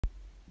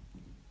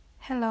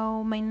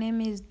Hello, my name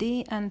is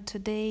Dee and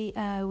today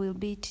I will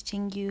be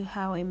teaching you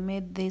how I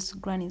made this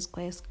granny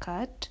square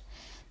skirt.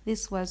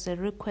 This was a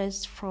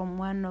request from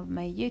one of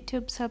my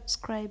YouTube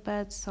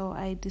subscribers, so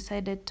I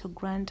decided to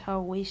grant her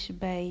wish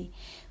by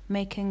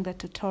making the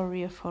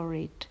tutorial for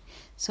it.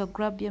 So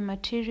grab your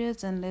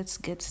materials and let's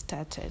get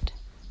started.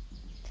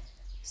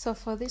 So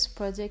for this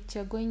project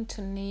you're going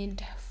to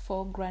need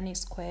 4 granny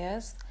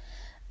squares.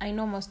 I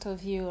know most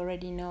of you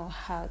already know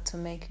how to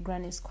make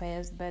granny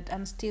squares, but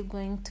I'm still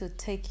going to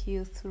take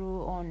you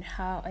through on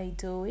how I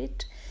do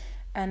it,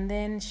 and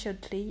then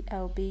shortly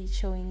I'll be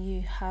showing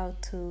you how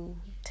to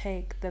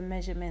take the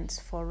measurements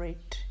for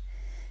it.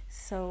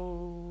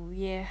 So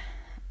yeah,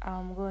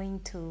 I'm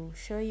going to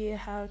show you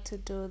how to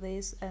do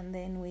this and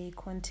then we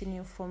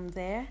continue from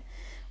there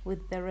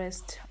with the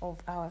rest of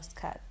our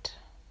skirt.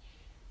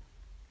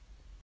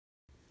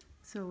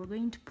 So we're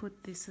going to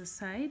put this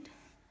aside.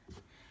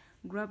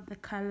 Grab the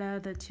color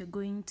that you're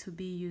going to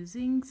be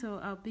using. So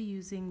I'll be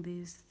using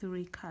these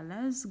 3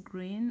 colors: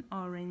 green,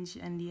 orange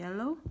and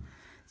yellow.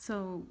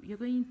 So you're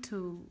going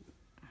to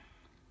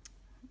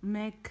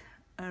make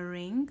a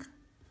ring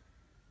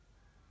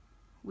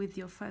with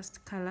your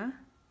first color,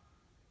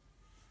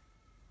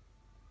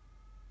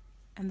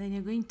 and then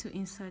you're going to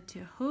insert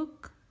your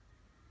hook,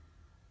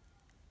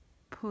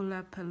 pull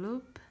up a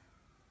loop,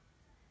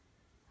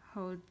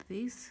 hold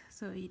this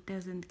so it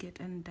doesn't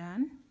get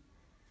undone,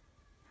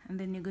 and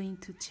then you're going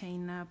to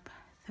chain up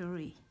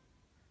 3,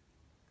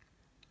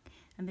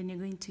 and then you're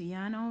going to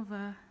yarn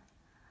over,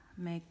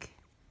 make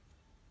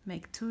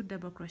 2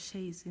 double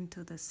crochets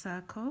into the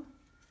circle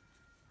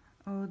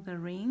or the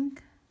ring.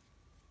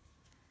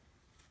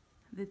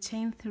 The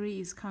chain 3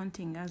 is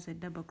counting as a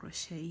double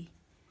crochet.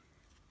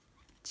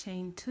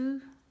 Chain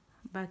 2,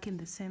 back in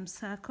the same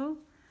circle,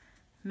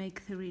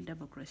 make 3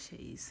 double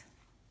crochets.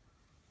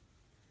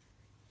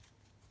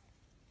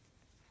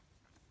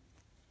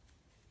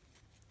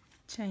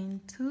 Chain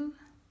 2,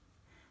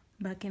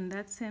 back in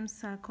that same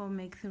circle,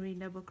 make 3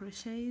 double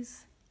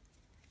crochets.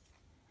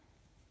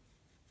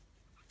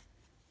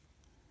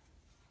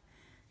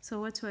 So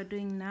what we're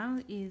doing now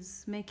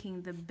is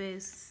making the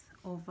base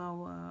of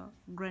our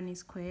granny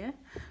square.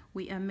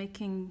 We are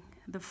making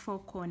the 4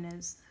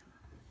 corners.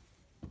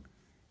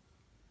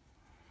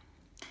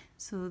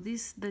 So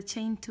the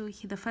chain 2,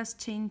 the first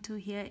chain 2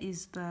 here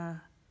is the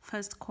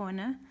first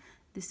corner,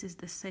 this is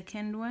the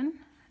second one,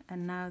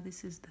 and now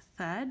this is the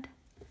third.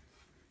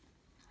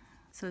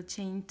 So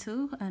chain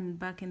 2 and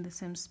back in the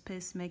same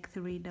space make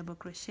 3 double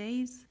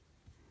crochets.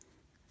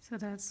 So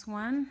that's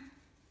 1,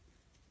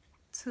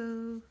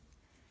 2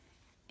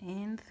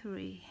 and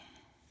 3,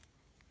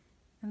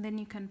 and then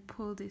you can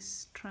pull this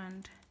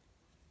strand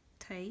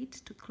tight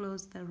to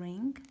close the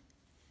ring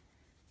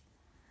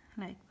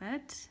like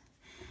that.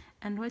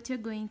 And what you're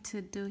going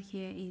to do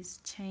here is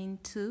chain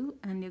 2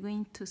 and you're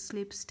going to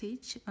slip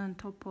stitch on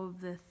top of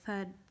the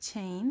 3rd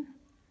chain.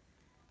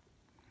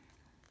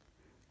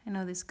 I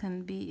know this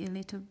can be a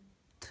little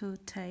too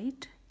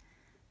tight,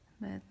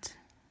 but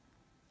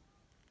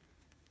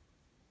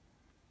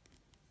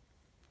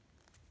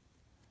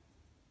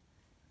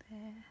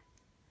there.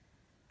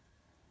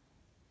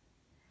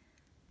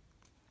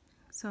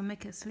 So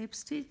make a slip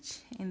stitch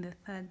in the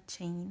 3rd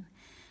chain,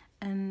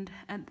 and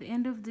at the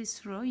end of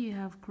this row you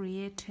have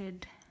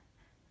created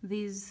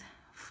these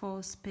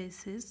 4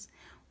 spaces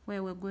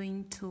where we're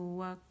going to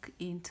work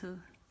into.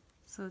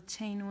 So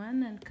chain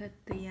 1 and cut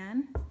the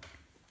yarn.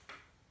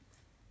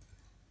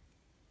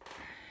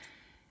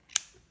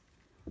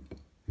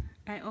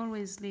 I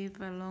always leave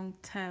a long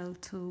tail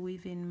to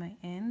weave in my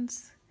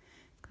ends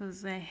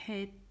because I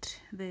hate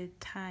the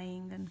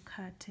tying and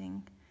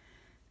cutting.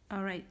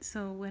 Alright,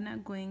 so we're now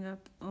going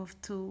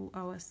off to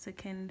our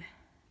second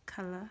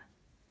color.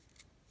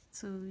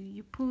 So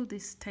you pull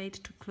this tight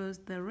to close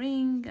the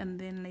ring, and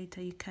then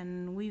later you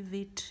can weave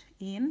it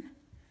in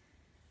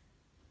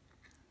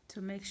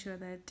to make sure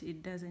that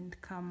it doesn't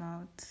come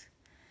out.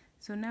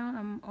 So now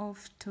I'm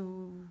off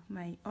to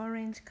my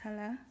orange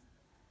color.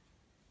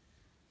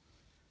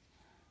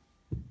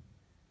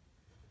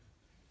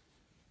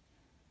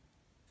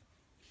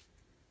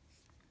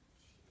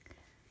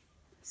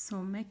 So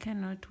make a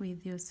knot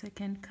with your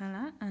second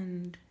color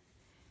and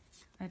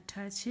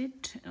attach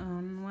it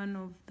on one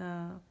of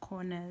the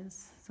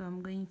corners. So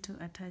I'm going to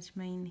attach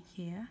mine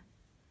here.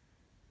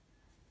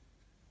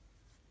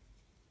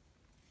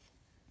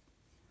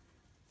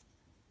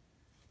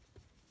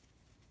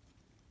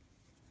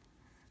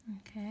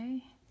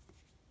 Okay.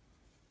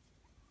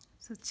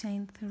 So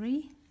chain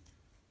 3.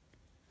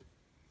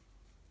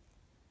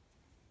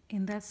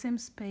 In that same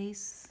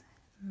space,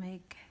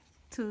 make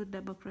 2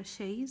 double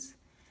crochets.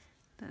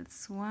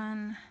 That's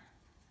 1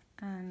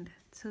 and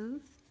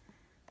 2,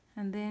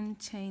 and then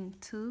chain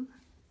 2,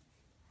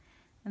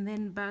 and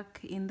then back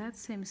in that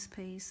same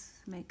space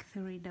make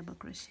 3 double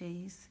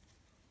crochets.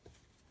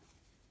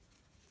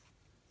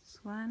 It's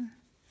 1,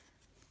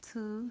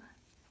 2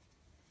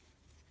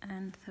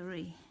 and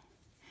 3.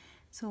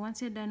 So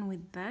once you're done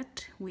with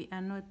that, we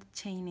are not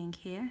chaining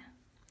here.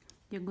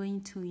 you're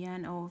going to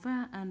yarn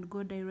over and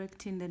go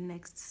direct in the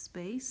next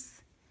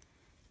space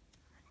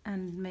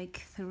and make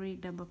 3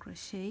 double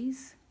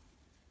crochets,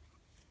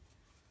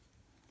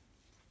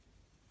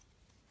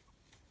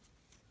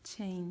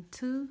 chain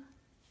 2,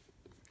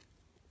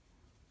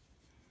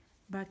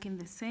 back in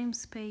the same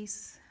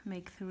space,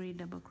 make 3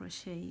 double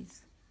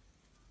crochets.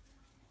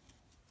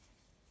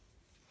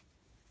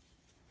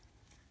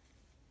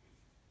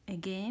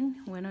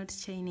 Again, we're not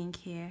chaining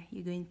here.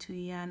 You're going to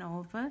yarn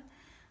over,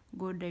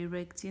 go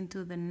direct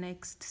into the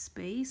next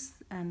space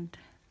and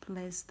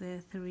place the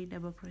 3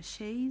 double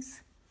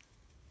crochets.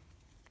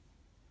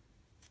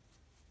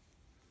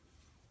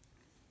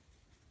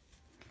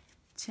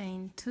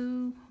 Chain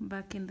 2,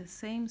 back in the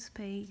same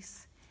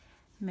space,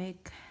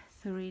 make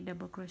 3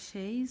 double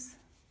crochets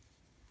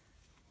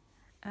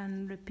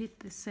and repeat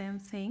the same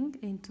thing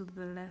into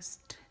the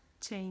last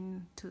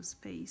chain 2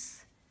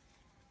 space.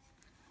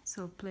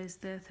 So place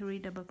the 3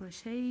 double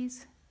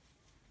crochets,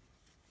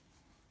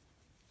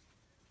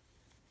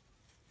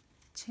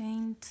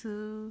 chain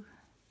 2,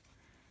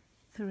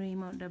 3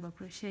 more double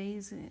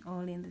crochets,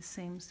 all in the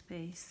same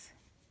space.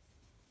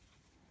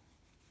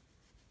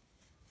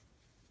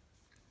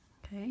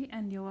 Okay,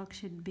 and your work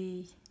should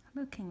be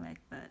looking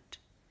like that.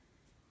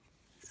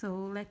 So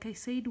like I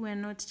said, we're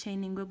not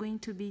chaining. We're going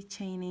to be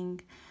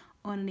chaining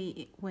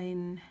only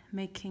when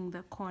making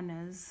the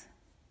corners.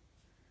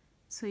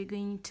 So you're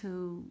going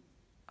to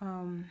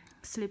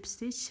slip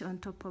stitch on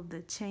top of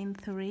the chain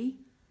 3,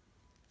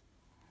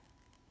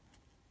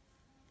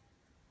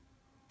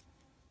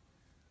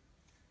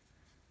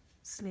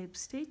 slip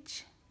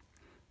stitch,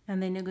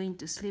 and then you're going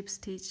to slip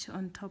stitch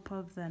on top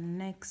of the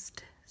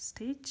next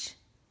stitch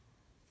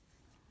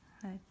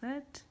like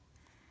that,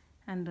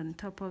 and on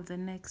top of the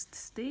next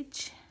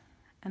stitch,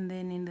 and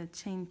then in the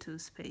chain 2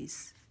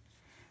 space.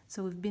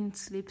 So we've been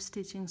slip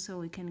stitching so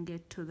we can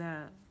get to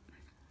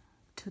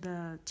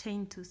the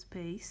chain 2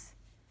 space,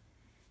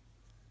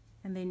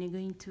 and then you're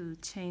going to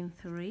chain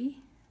 3,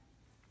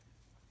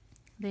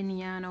 then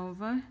yarn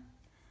over.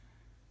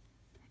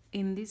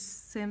 In this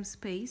same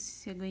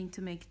space, you're going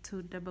to make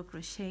 2 double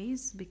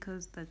crochets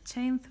because the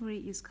chain 3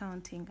 is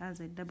counting as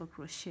a double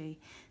crochet,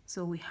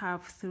 so we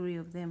have 3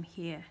 of them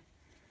here.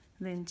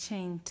 Then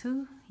chain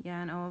 2,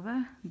 yarn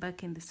over,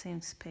 back in the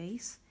same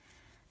space,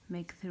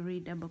 make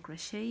 3 double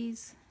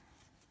crochets,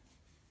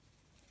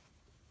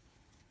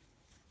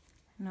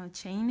 no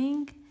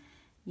chaining,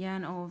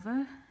 yarn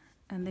over,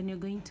 and then you're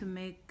going to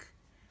make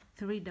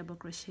 3 double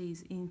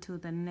crochets into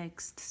the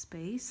next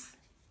space.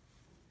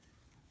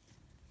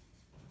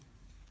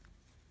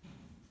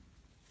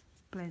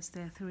 Place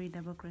the 3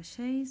 double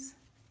crochets,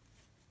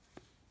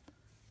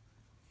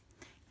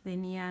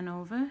 then yarn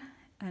over,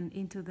 and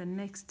into the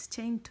next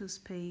chain 2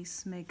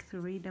 space, make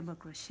 3 double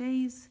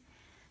crochets,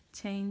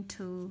 chain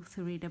 2,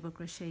 3 double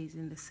crochets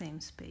in the same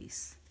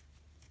space.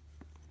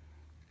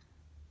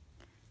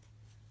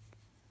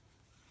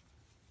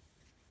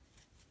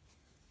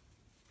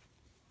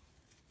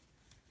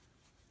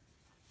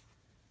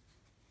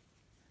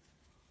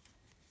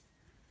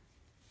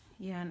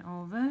 Yarn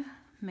over,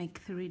 make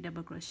 3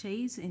 double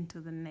crochets into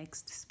the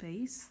next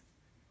space.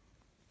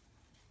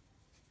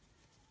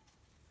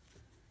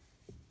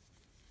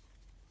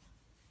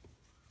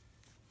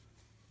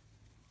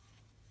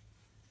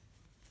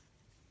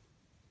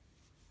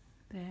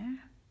 There.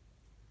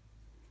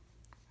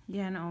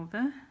 Yarn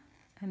over,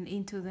 and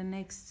into the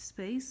next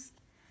space,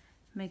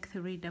 make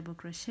 3 double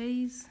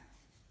crochets.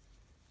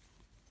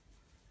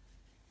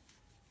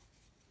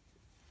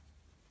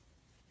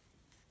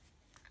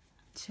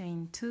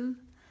 Chain 2,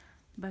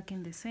 back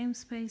in the same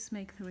space,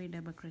 make 3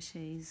 double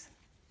crochets.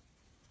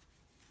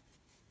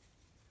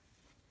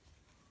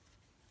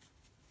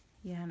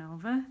 Yarn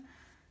over,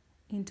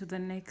 into the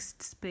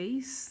next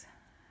space,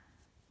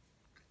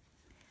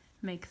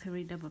 make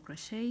 3 double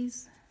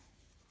crochets.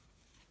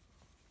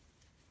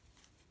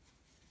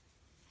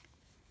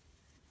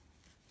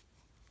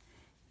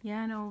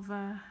 Yarn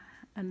over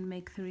and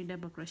make 3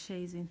 double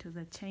crochets into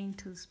the chain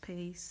 2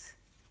 space.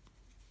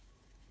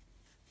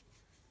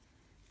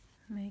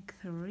 Make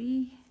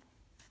 3,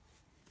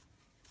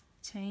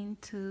 chain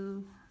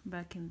 2,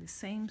 back in the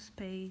same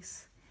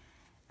space,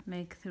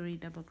 make 3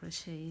 double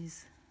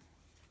crochets.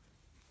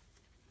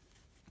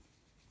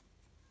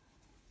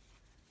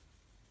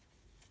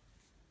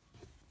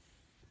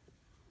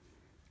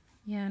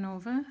 Yarn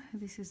over,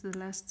 this is the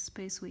last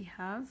space we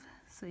have,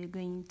 so you're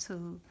going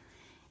to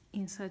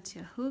insert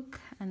your hook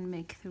and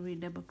make 3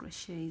 double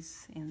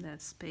crochets in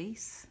that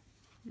space,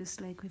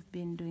 just like we've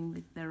been doing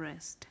with the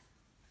rest,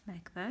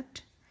 like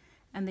that.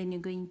 And then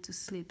you're going to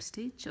slip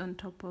stitch on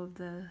top of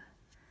the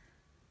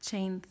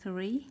chain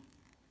 3.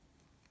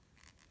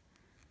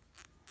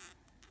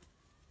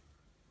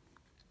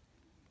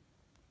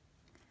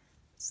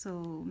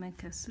 So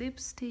make a slip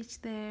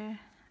stitch there,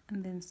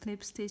 and then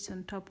slip stitch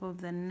on top of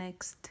the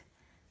next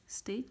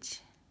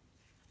stitch,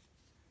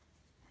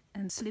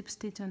 and slip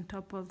stitch on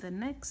top of the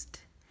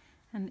next,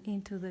 and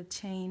into the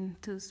chain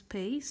 2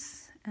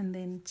 space, and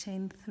then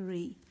chain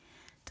 3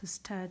 to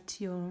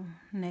start your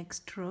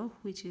next row,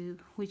 which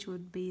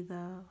would be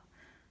the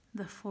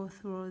the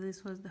fourth row.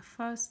 This was the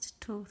first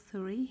 2,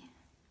 3,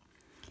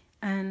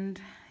 and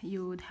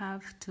you would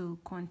have to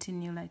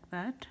continue like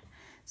that.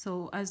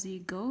 So as you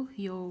go,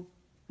 your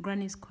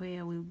granny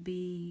square will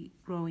be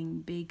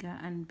growing bigger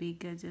and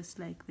bigger, just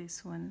like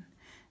this one.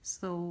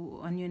 So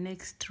on your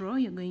next row,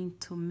 you're going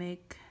to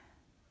make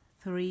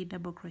 3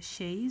 double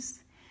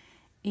crochets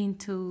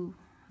into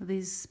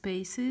these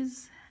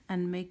spaces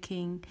and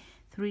making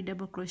 3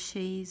 double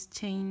crochets,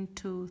 chain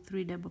 2,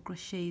 3 double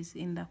crochets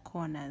in the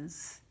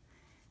corners.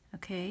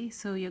 Okay,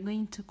 so you're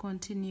going to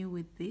continue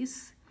with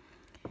this,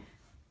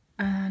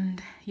 and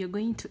you're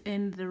going to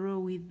end the row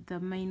with the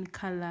main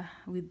color,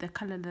 with the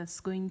color that's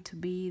going to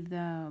be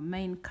the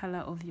main color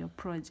of your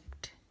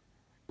project.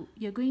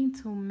 You're going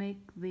to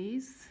make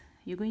this,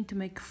 you're going to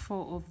make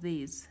 4 of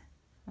these,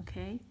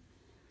 okay?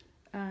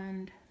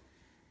 And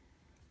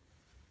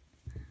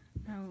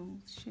I'll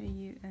show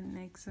you an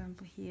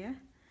example here.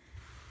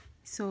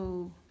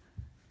 So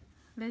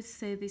let's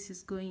say this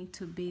is going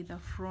to be the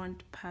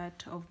front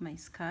part of my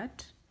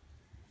skirt,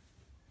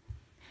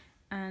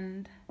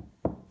 and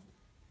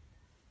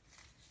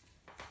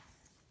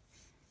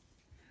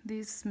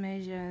this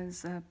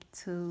measures up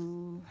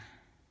to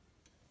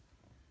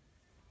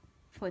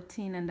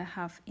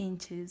 14.5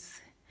 inches.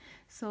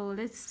 So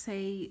let's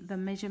say the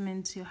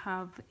measurement you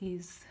have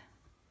is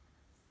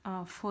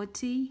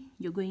 40.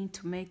 You're going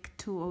to make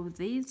 2 of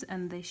these,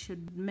 and they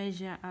should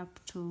measure up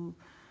to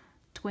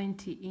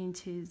 20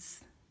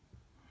 inches.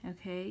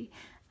 Okay,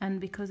 and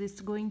because it's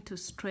going to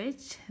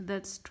stretch,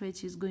 that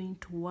stretch is going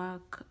to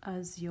work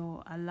as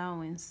your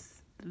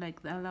allowance,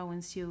 like the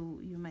allowance you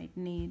might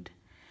need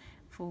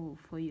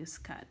for your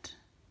skirt.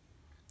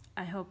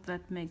 I hope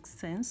that makes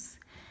sense,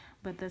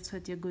 but that's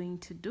what you're going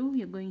to do.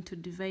 You're going to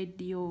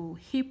divide your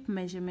hip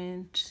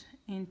measurement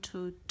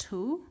into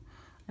 2,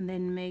 and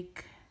then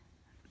make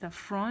the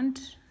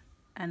front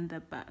and the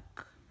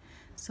back.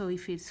 So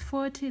if it's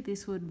 40,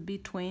 this would be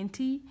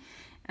 20,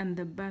 and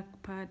the back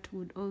part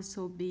would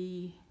also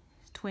be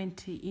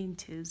 20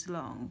 inches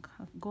long.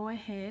 Go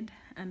ahead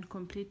and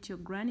complete your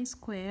granny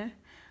square.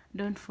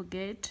 Don't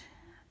forget,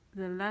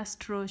 the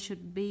last row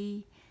should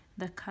be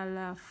the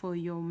color for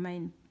your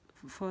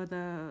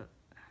the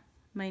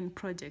main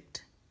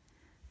project.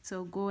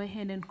 So go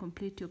ahead and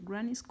complete your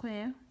granny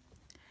square.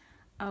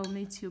 I'll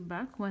meet you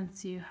back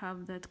once you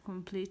have that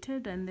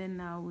completed, and then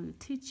I will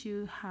teach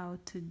you how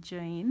to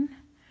join,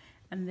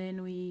 and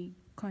then we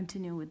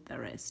continue with the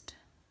rest.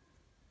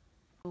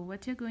 So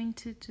what you're going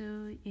to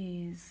do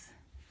is,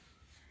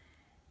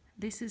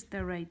 this is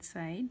the right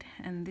side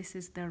and this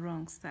is the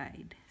wrong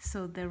side.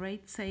 So the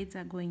right sides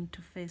are going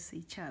to face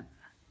each other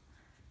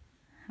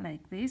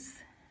like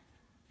this.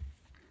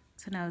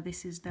 So now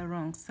this is the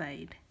wrong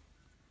side.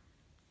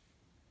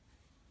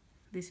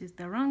 This is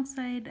the wrong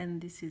side,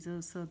 and this is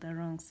also the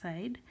wrong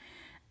side.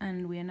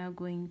 And we are now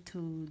going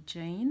to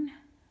join,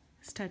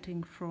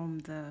 starting from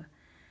the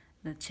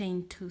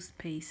chain 2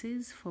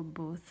 spaces for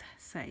both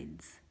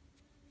sides.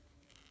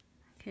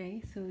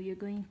 Okay, so you're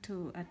going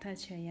to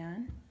attach your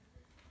yarn.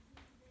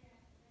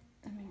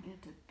 Let me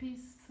get a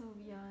piece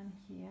of yarn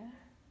here.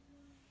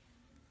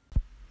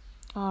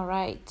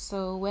 Alright,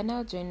 so we're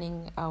now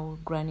joining our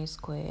granny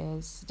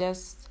squares.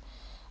 Just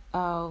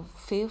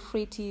feel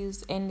free to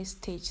use any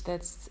stitch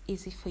that's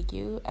easy for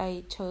you.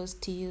 I chose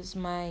to use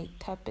my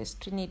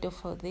tapestry needle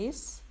for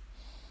this.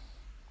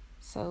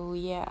 So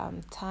yeah,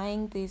 I'm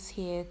tying this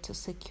here to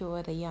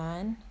secure the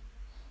yarn,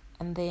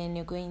 and then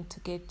you're going to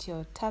get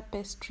your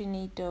tapestry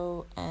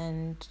needle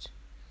and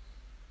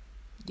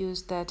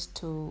use that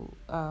to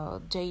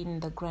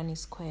join the granny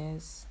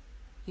squares.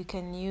 You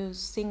can use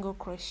single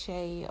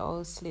crochet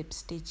or slip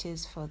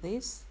stitches for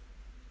this.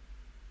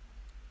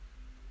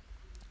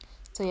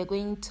 So you're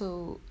going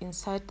to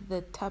insert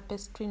the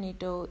tapestry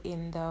needle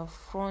in the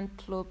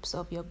front loops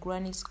of your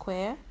granny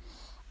square,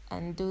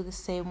 and do the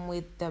same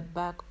with the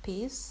back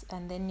piece,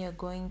 and then you're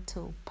going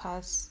to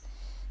pass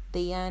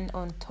the yarn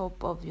on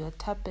top of your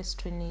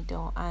tapestry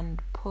needle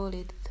and pull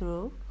it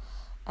through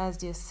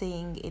as you're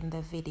seeing in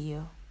the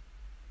video.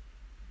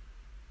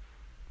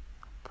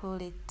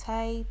 Pull it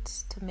tight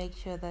to make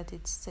sure that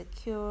it's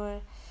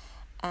secure,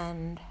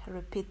 and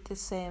repeat the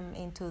same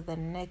into the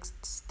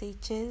next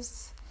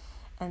stitches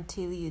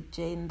until you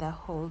join the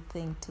whole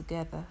thing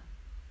together.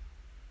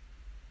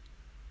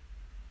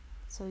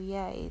 So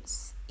yeah,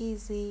 it's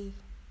easy.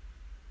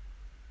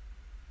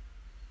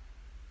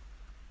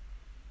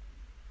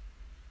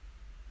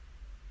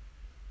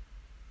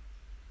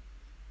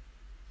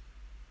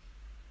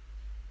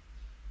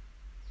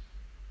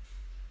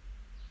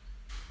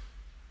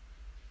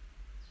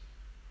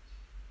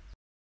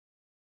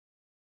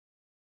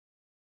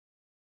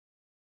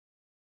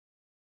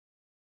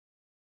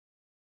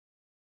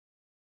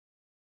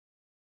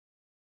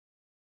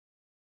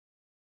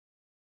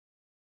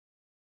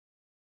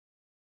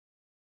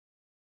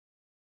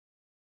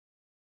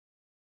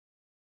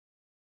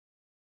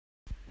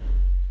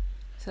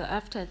 So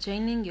after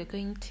joining, you're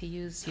going to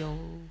use your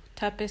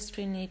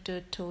tapestry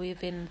needle to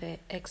weave in the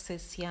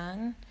excess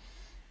yarn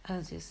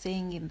as you're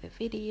seeing in the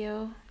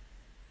video.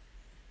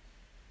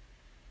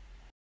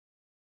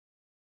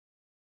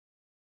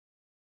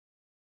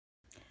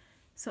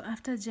 So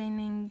after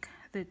joining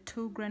the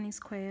 2 granny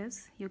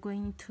squares, you're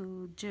going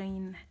to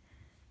join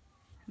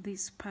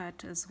this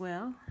part as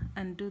well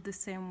and do the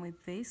same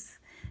with this,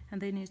 and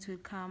then it will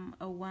come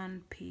a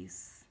 1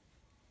 piece.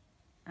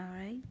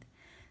 Alright,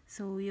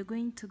 so you're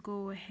going to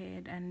go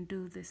ahead and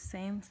do the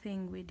same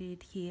thing we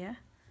did here,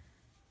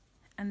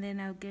 and then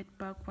I'll get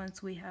back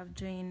once we have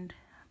joined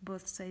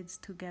both sides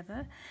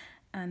together,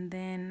 and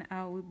then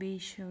I will be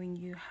showing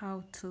you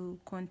how to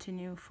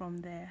continue from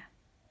there.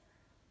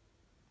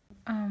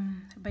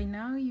 By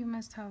now you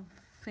must have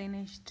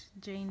finished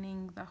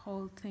joining the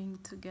whole thing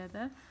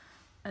together,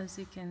 as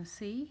you can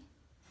see.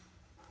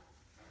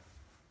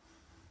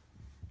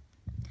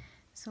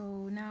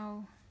 So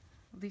now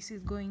this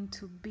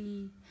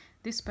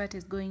part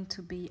is going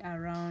to be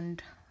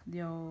around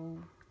your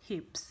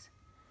hips.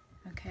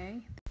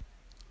 Okay,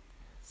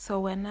 So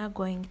we're now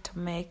going to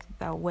make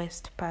the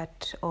waist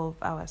part of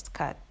our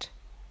skirt.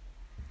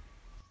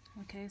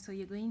 Okay, so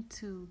you're going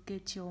to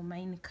get your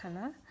main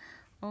color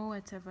or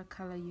whatever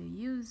color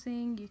you're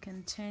using. You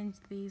can change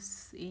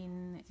this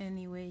in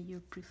any way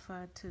you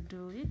prefer to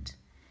do it.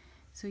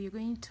 So you're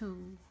going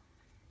to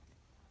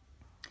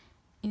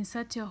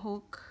insert your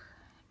hook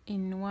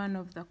in one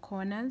of the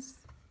corners,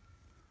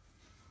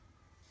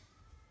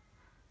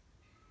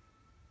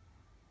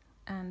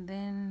 and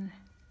then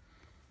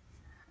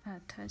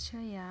attach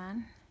your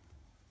yarn,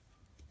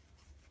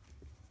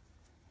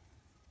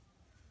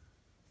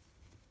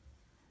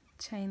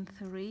 chain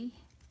 3.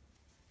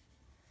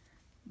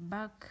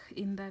 Back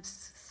in that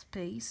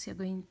space you're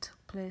going to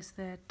place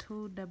there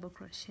 2 double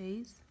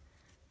crochets.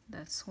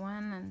 That's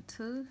 1 and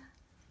 2.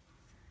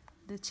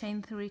 The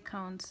chain 3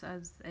 counts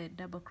as a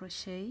double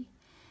crochet,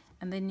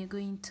 and then you're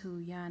going to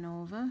yarn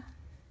over.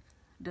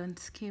 Don't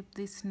skip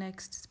this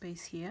next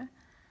space here.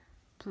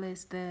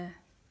 Place the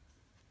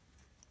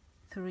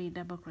 3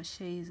 double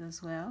crochets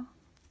as well.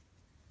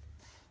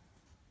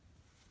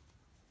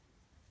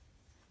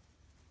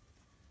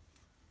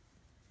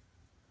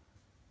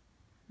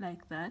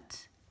 Like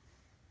that.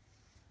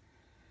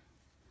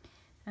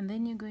 And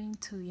then you're going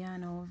to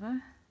yarn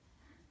over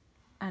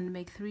and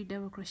make 3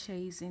 double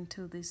crochets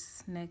into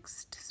this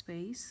next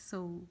space.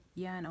 So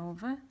yarn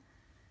over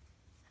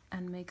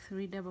and make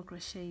 3 double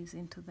crochets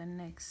into the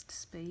next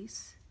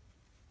space.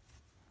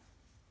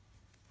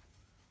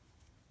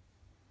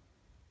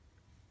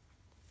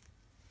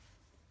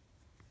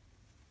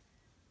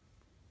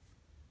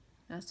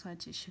 That's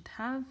what you should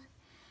have.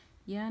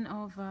 Yarn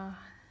over,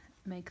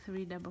 make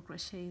 3 double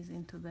crochets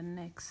into the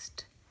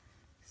next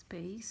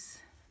space.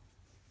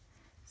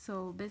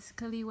 So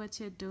basically what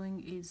you're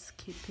doing is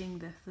keeping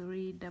the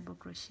 3 double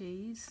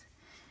crochets.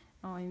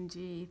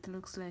 OMG, it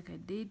looks like I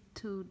did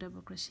 2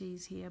 double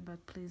crochets here,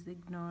 but please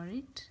ignore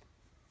it.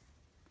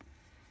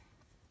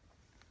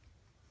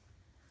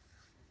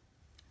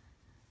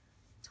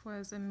 It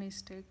was a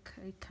mistake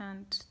I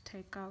can't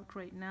take out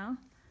right now.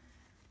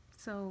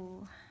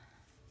 So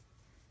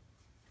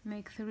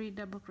make 3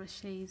 double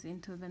crochets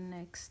into the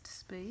next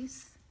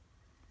space.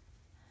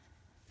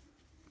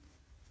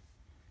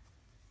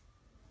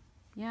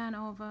 Yarn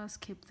over,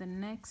 skip the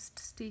next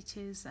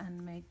stitches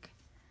and make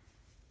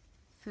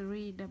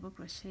 3 double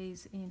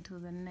crochets into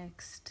the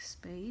next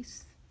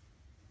space.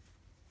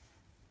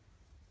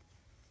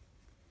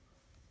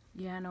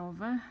 Yarn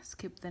over,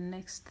 skip the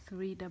next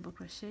 3 double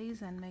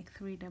crochets and make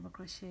 3 double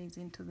crochets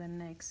into the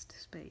next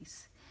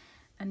space.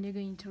 And you're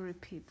going to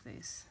repeat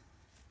this.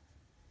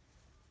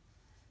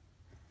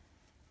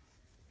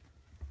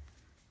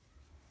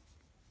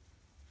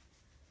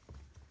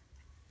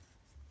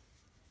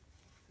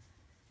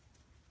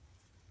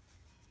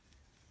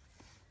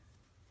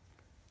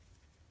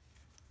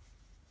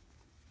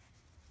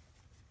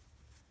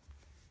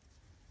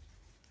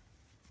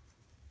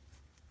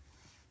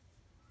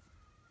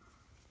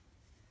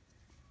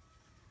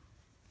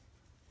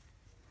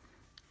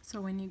 So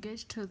when you get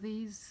to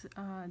these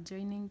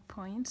joining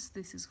points,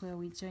 this is where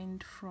we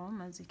joined from.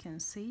 As you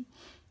can see,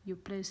 you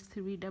place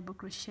 3 double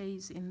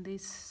crochets in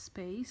this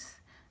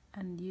space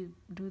and you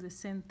do the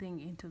same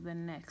thing into the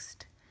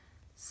next.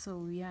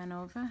 So yarn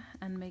over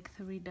and make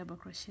 3 double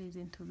crochets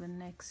into the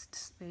next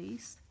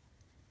space.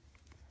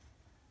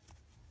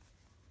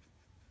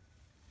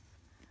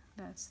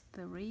 That's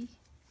 3.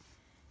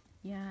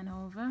 Yarn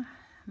over,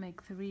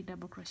 make 3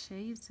 double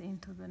crochets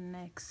into the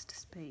next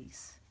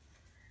space.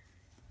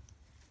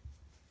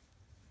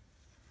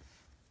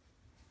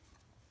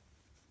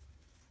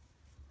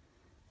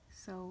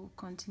 So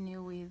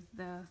continue with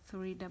the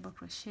 3 double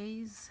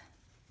crochets,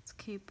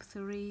 skip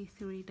 3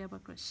 double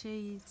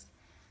crochets,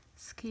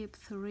 skip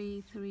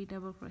 3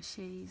 double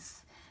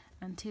crochets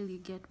until you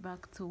get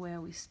back to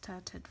where we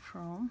started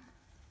from.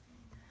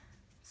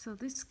 So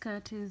this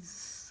skirt is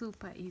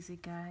super easy,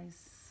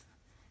 guys,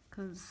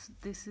 because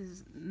this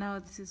is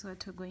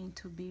what we're going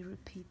to be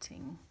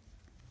repeating.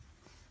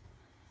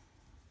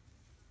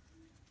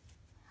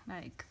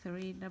 Like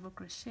 3 double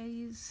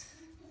crochets,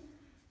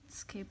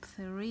 skip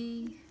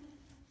 3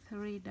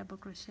 double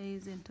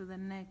crochets into the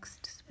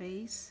next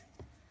space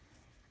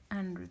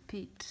and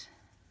repeat.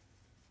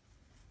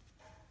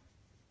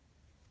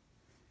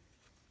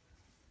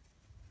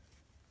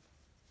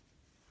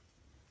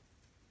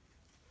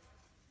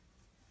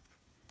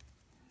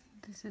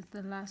 this is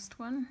the last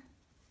one.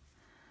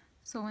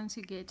 So once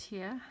you get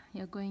here,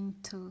 you're going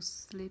to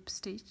slip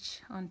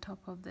stitch on top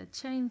of the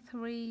chain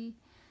 3,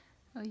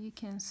 or you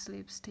can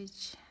slip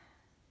stitch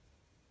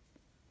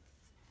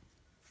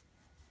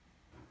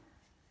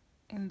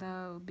in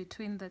the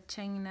between the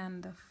chain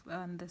and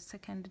the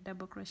second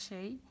double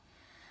crochet.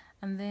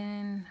 And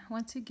then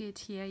once you get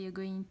here, you're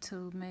going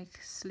to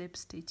make slip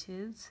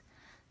stitches.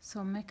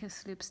 So make a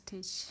slip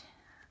stitch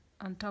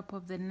on top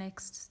of the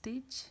next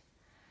stitch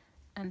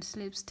and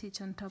slip stitch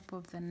on top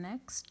of the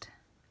next,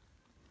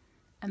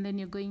 and then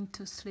you're going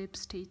to slip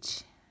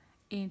stitch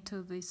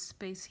into this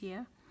space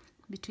here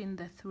between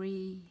the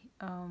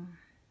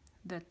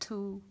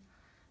two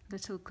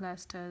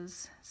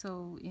clusters.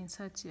 So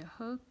insert your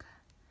hook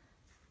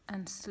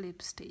and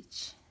slip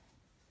stitch,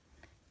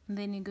 and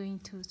then you're going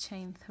to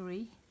chain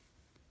 3,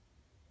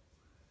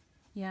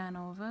 yarn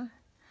over,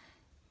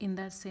 in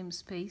that same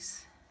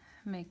space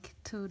make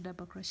 2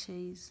 double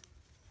crochets.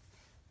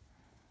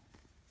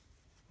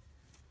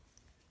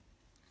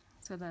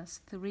 So that's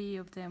 3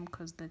 of them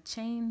because the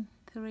chain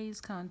 3 is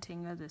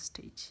counting as a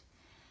stitch.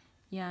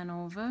 Yarn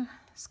over,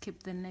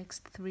 skip the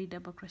next 3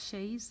 double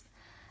crochets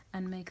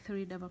and make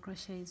 3 double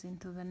crochets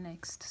into the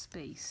next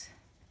space.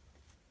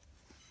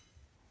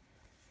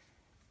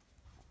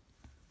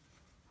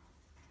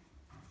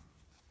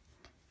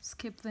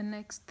 Skip the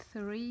next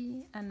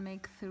 3 and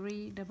make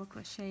 3 double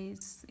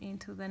crochets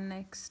into the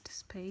next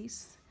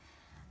space,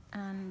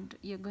 and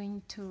you're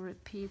going to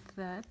repeat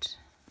that.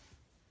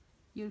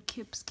 You'll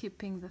keep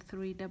skipping the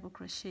 3 double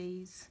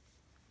crochets.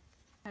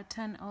 I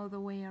turn all the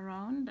way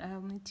around.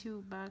 I'll meet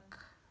you back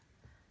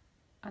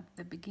at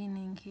the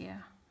beginning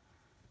here.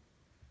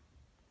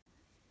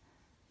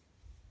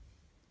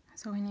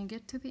 So when you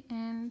get to the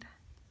end,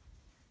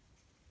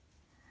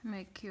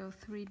 make your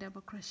 3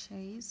 double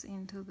crochets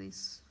into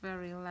this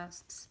very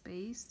last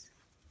space.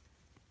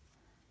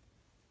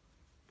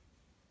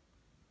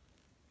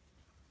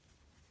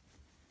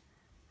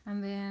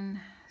 And then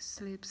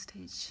slip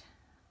stitch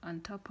on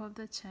top of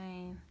the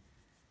chain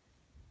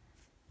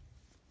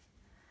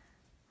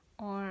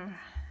or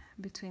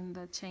between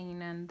the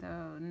chain and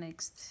the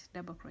next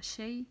double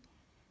crochet,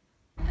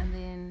 and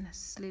then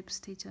slip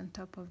stitch on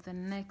top of the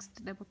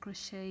next double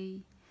crochet,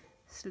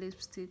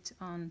 slip stitch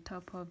on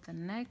top of the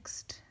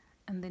next,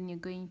 and then you're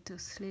going to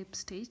slip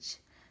stitch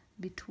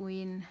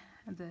between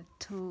the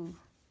 2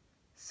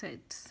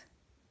 sets.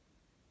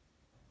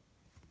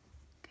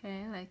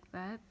 Okay, like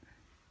that.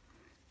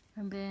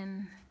 And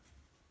then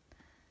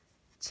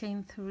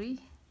chain 3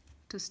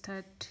 to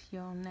start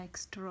your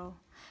next row,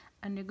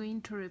 and you're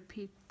going to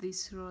repeat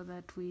this row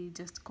that we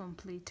just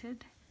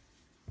completed,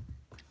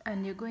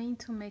 and you're going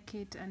to make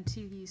it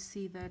until you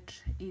see that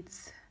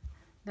it's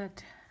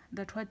that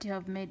what you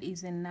have made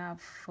is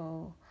enough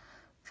for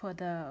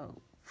the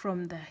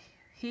from the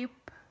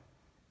hip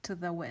to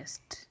the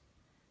waist.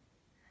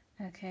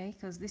 Okay,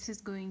 because this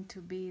is going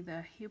to be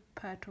the hip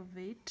part of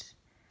it,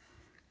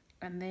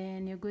 and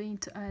then you're going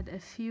to add a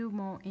few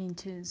more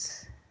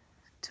inches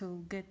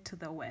to get to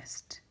the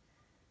waist.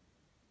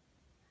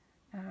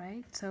 All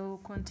right,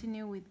 so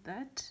continue with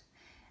that.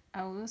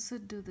 I'll also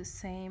do the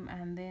same,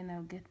 and then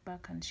I'll get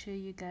back and show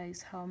you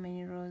guys how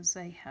many rows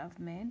I have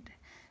made,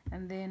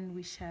 and then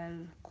we shall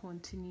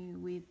continue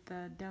with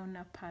the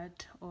downer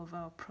part of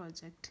our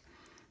project.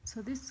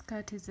 So this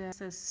skirt is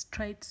a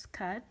straight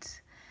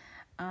skirt,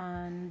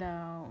 and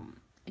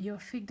your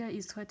figure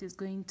is what is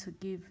going to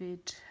give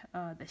it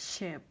the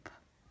shape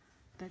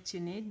that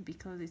you need,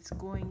 because it's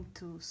going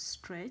to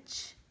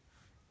stretch.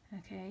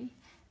 Okay,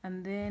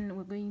 and then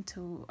we're going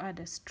to add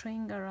a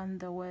string around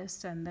the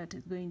waist, and that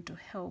is going to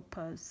help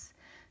us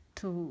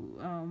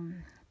to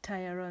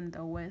tie around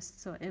the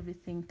waist so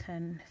everything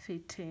can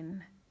fit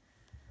in.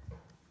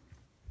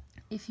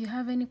 If you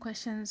have any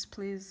questions,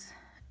 please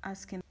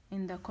ask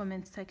in the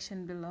comment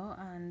section below,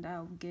 and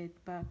I'll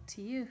get back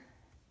to you.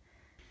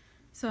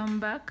 So I'm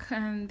back,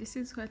 and this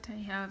is what I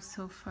have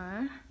so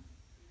far.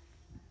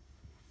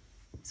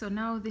 So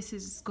now this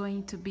is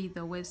going to be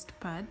the waist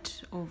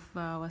part of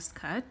our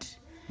skirt.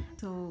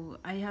 So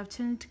I have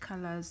changed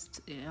colors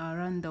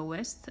around the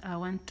waist. I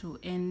want to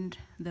end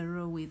the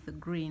row with the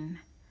green.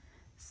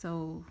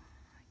 So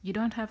you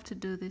don't have to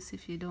do this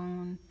if you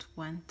don't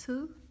want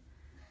to.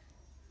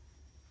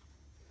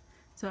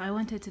 So I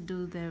wanted to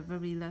do the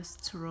very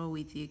last row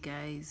with you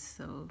guys.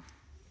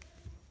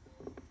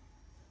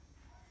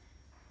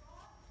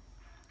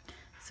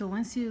 So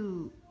once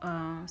you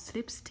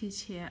slip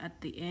stitch here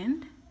at the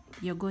end,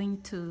 you're going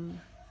to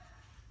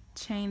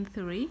chain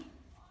 3.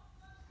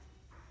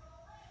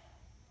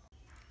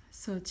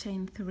 So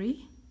chain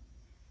 3,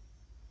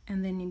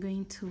 and then you're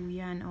going to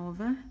yarn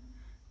over,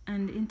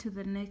 and into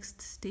the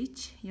next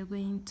stitch you're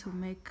going to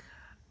make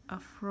a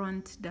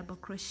front double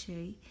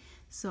crochet.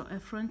 So a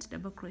front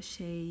double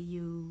crochet,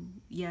 you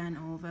yarn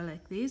over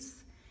like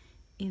this,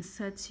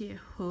 insert your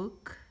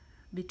hook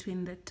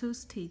between the 2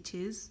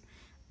 stitches,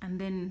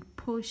 and then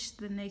push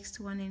the next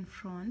one in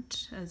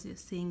front as you're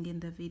seeing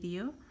in the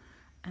video,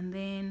 and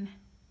then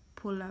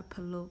pull up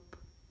a loop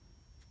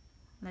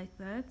like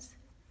that,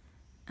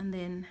 and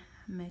then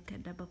make a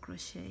double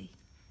crochet.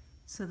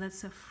 So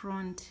that's a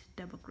front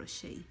double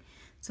crochet.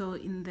 So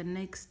in the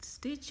next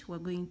stitch we're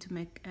going to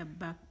make a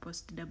back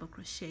post double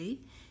crochet.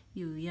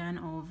 You yarn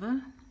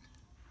over,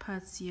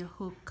 pass your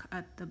hook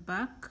at the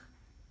back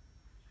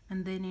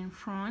and then in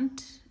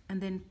front,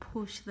 and then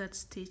push that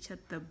stitch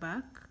at the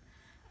back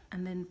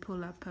and then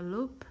pull up a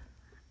loop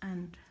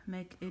and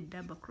make a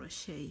double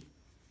crochet.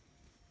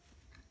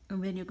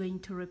 And then you're going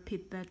to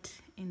repeat that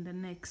in the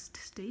next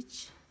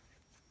stitch,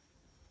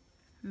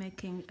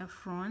 making a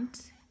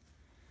front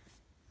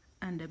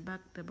and a back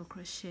double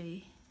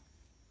crochet.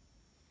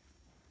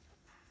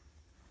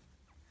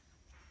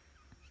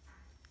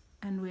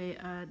 And we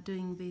are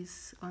doing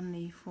this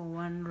only for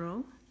one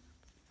row.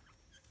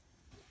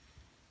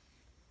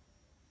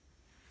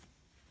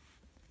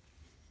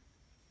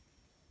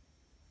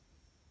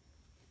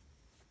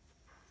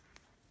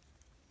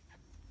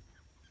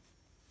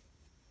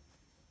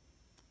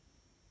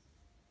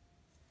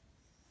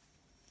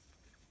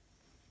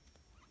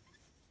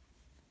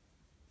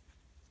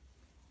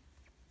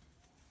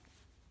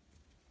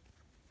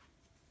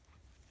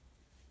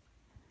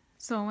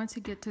 So once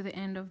you get to the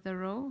end of the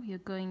row, you're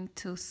going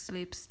to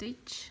slip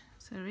stitch,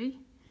 you're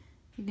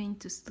going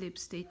to slip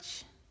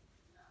stitch,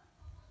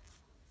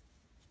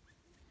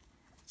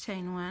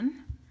 chain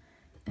one,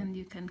 and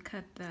you can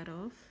cut that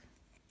off.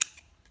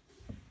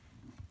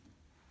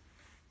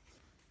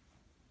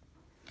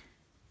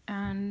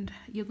 And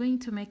you're going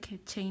to make a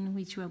chain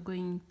which we are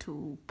going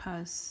to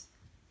pass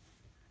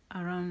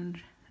around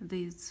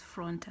this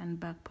front and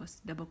back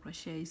post double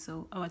crochet.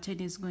 So our chain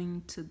is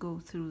going to go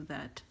through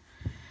that.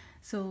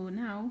 So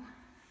now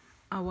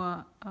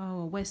our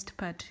waist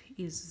part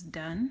is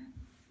done.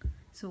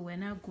 So we're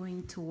now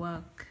going to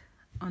work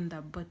on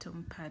the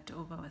bottom part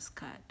of our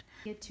skirt.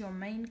 Get your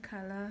main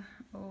color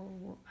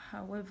or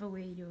however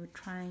way you're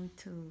trying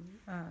to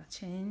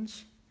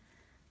change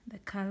the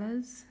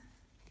colors.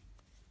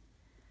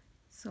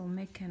 So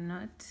make a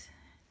knot.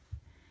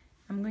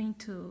 I'm going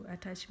to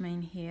attach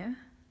mine here.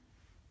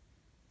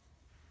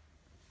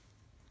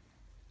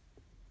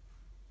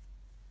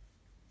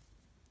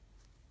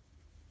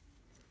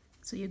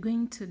 So you're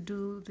going to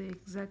do the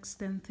exact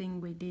same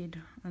thing we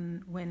did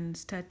when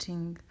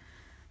starting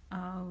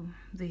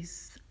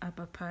this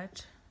upper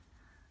part.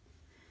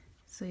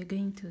 So you're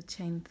going to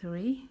chain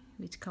 3,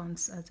 which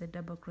counts as a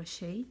double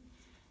crochet.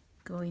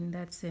 Go in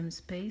that same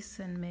space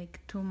and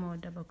make 2 more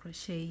double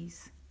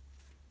crochets.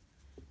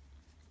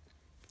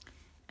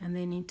 And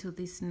then into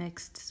this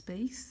next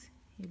space,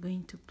 you're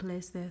going to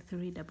place the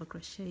 3 double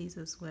crochets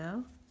as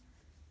well.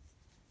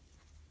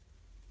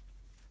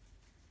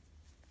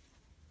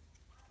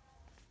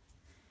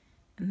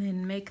 And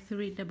then make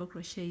 3 double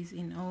crochets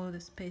in all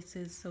the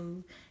spaces, so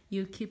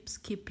you keep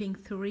skipping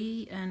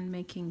 3 and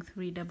making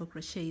 3 double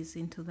crochets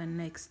into the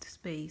next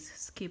space.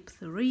 Skip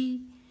 3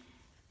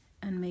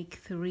 and make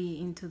 3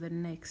 into the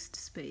next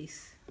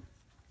space,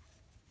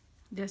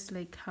 just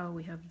like how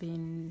we have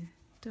been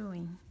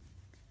doing.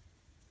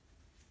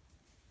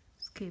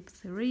 Skip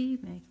 3,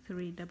 make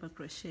 3 double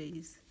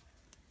crochets.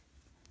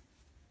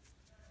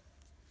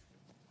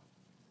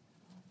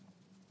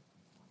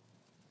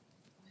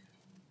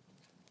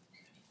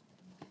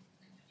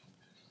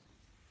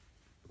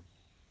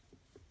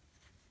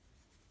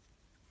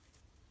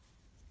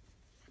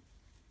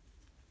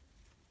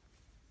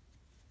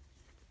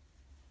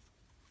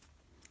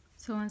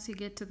 So once you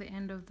get to the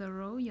end of the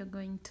row, you're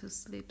going to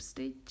slip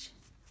stitch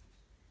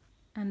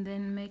and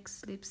then make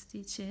slip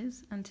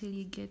stitches until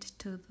you get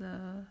to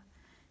the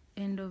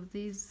end of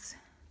these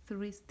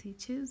 3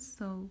 stitches.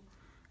 So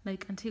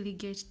like until you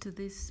get to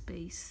this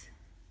space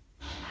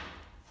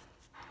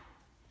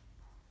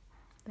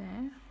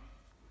there,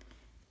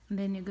 and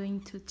then you're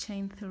going to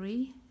chain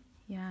 3,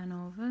 yarn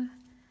over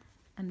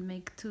and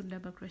make 2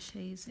 double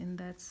crochets in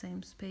that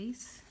same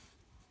space.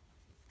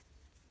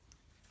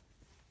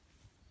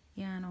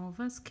 Yarn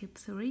over, skip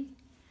 3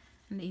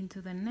 and into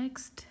the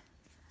next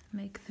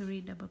make 3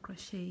 double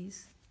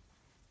crochets.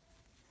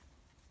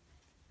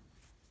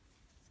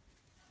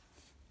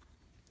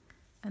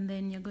 And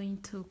then you're going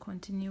to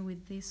continue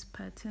with this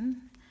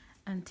pattern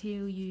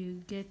until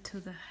you get to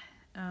the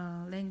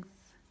length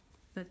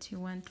that you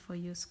want for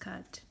your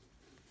skirt.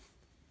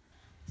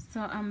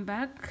 So I'm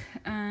back,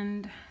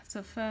 and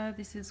so far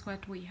this is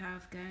what we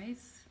have,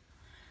 guys.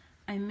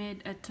 I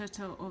made a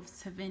total of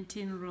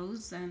 17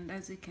 rows, and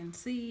as you can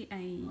see,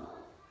 I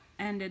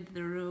ended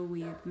the row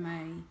with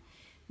my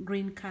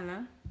green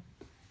color.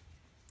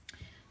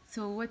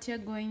 So what you're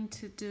going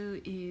to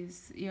do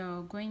is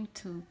you're going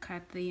to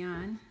cut the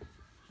yarn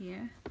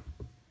here.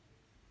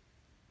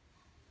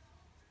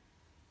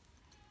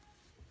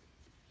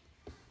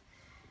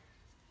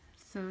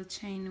 So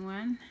chain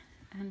 1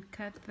 and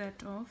cut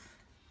that off.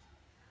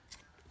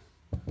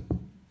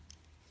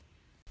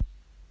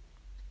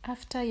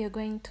 After, you're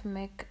going to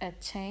make a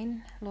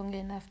chain long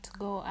enough to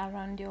go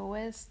around your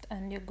waist,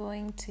 and you're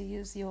going to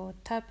use your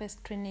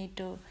tapestry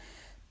needle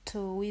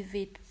to weave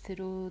it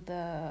through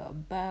the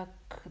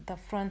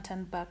front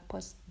and back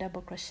post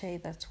double crochet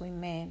that we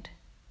made.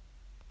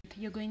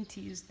 you're going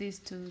to use this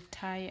to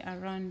tie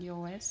around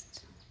your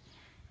waist.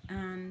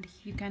 And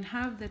you can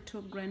have the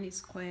 2 granny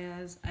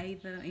squares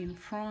either in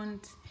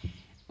front,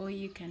 or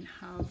you can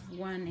have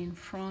one in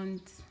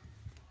front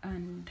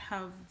and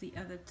have the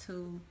other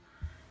 2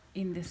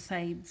 in the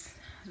sides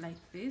like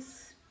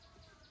this.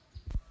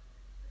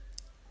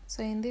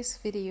 So in this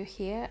video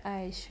here,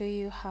 I show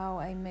you how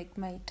I make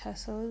my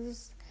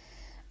tassels.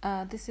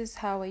 This is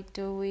how I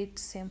do it.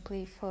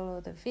 Simply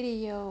follow the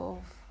video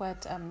of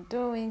what I'm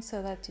doing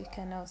so that you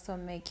can also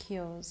make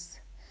yours.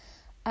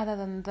 Other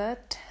than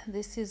that,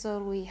 this is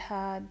all we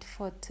had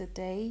for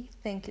today.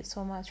 Thank you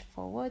so much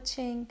for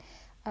watching.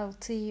 I'll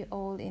see you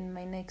all in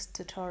my next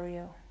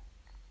tutorial.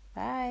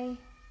 Bye.